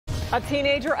A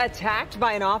teenager attacked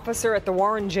by an officer at the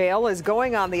Warren jail is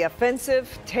going on the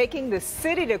offensive, taking the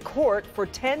city to court for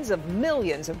tens of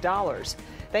millions of dollars.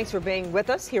 Thanks for being with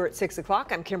us here at 6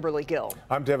 o'clock. I'm Kimberly Gill.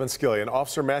 I'm Devin Skillian.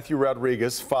 Officer Matthew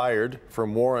Rodriguez fired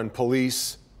from Warren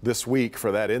Police this week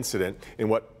for that incident in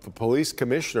what the police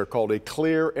commissioner called a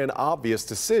clear and obvious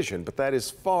decision, but that is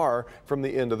far from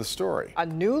the end of the story. A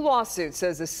new lawsuit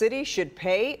says the city should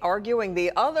pay, arguing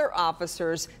the other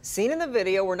officers seen in the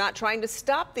video were not trying to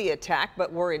stop the attack,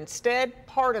 but were instead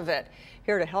part of it.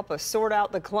 Here to help us sort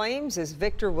out the claims is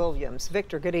Victor Williams.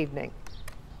 Victor, good evening.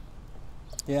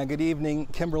 Yeah, good evening,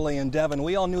 Kimberly and Devin.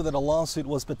 We all knew that a lawsuit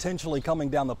was potentially coming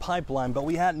down the pipeline, but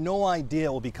we had no idea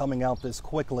it would be coming out this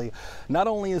quickly. Not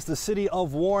only is the city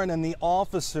of Warren and the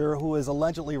officer who is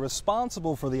allegedly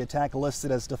responsible for the attack listed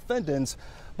as defendants,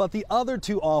 but the other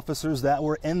two officers that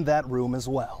were in that room as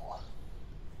well.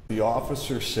 The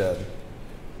officer said,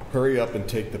 "Hurry up and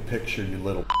take the picture, you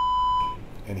little,"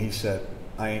 and he said,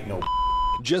 "I ain't no."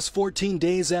 Just 14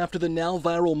 days after the now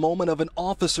viral moment of an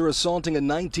officer assaulting a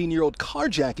 19-year-old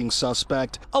carjacking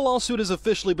suspect, a lawsuit has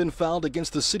officially been filed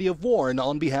against the city of Warren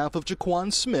on behalf of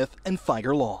Jaquan Smith and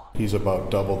Fire Law. He's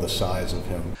about double the size of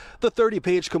him. The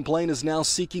 30-page complaint is now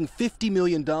seeking $50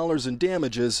 million in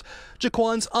damages.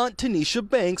 Jaquan's aunt Tanisha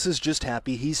Banks is just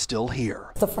happy he's still here.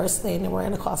 The first thing that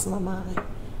ran across my mind,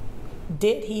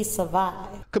 did he survive?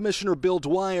 Commissioner Bill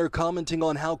Dwyer commenting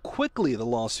on how quickly the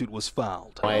lawsuit was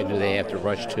filed. Why do they have to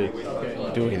rush to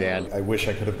doing that? I wish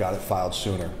I could have got it filed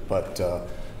sooner, but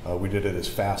we did it as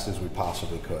fast as we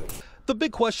possibly could. The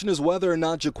big question is whether or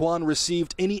not Jaquan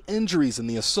received any injuries in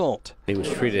the assault. He was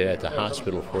treated at the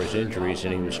hospital for his injuries,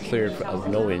 and he was cleared of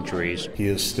no injuries. He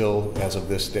is still, as of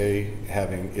this day,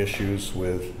 having issues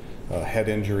with head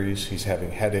injuries. He's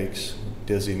having headaches,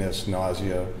 dizziness,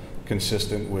 nausea,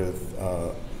 consistent with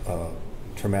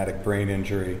traumatic brain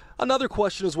injury. Another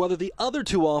question is whether the other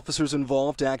two officers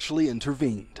involved actually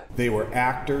intervened. They were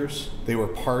actors, they were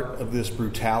part of this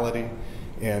brutality,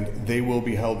 and they will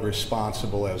be held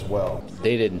responsible as well.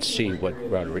 They didn't see what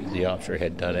the officer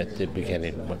had done at the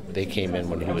beginning. They came in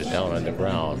when he was down on the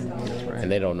ground,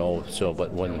 and they don't know. So,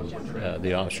 but when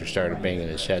the officer started banging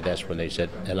his head, that's when they said,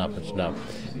 "Enough is enough,"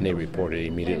 and they reported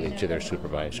immediately to their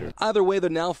supervisor. Either way, the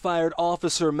now fired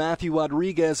officer Matthew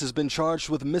Rodriguez has been charged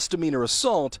with misdemeanor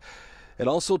assault. It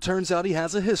also turns out he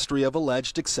has a history of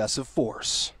alleged excessive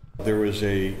force. There was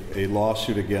a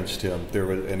lawsuit against him,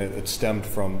 and it stemmed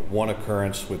from one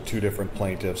occurrence with two different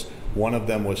plaintiffs. One of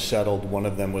them was settled, one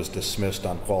of them was dismissed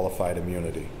on qualified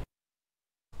immunity.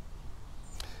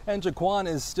 And Jaquan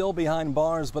is still behind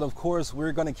bars, but of course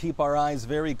we're going to keep our eyes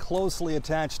very closely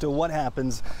attached to what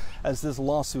happens as this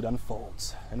lawsuit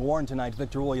unfolds. In Warren tonight,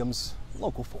 Victor Williams,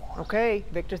 Local 4. Okay,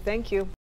 Victor, thank you.